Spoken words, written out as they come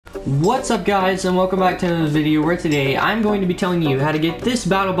What's up guys, and welcome back to another video where today I'm going to be telling you how to get this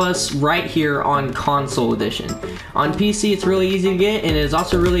battle bus right here on console edition. On PC it's really easy to get, and it's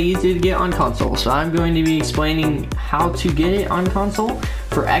also really easy to get on console. So I'm going to be explaining how to get it on console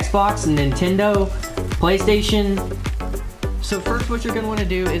for Xbox, Nintendo, PlayStation. So first what you're going to want to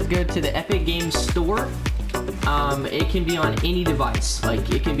do is go to the Epic Games Store. It can be on any device.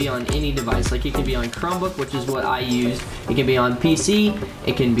 It can be on Chromebook, which is what I use. It can be on PC,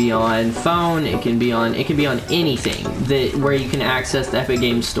 it can be on phone, it can be on anything where you can access the Epic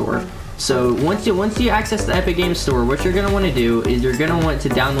Games Store. So once you access the Epic Games Store, what you're going to want to do is you're going to want to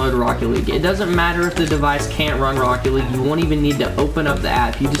download Rocket League. It doesn't matter if the device can't run Rocket League, you won't even need to open up the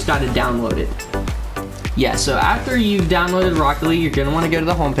app, you just got to download it. Yeah, so after you've downloaded Rocket League, you're going to want to go to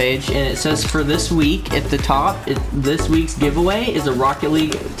the home page, and it says for this week at the top, this week's giveaway is a Rocket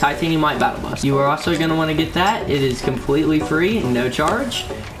League Titanium White Battle Bus. You are also going to want to get that. It is completely free, no charge.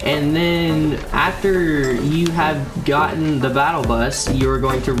 And then after you have gotten the Battle Bus, you are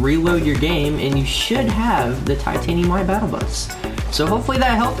going to reload your game, and you should have the Titanium White Battle Bus. So hopefully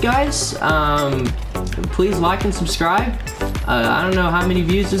that helped, guys. Please like and subscribe. I don't know how many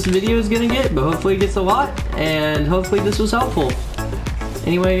views this video is gonna get, but hopefully it gets a lot, and hopefully this was helpful.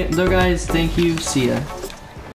 Anyway, though guys, thank you, see ya.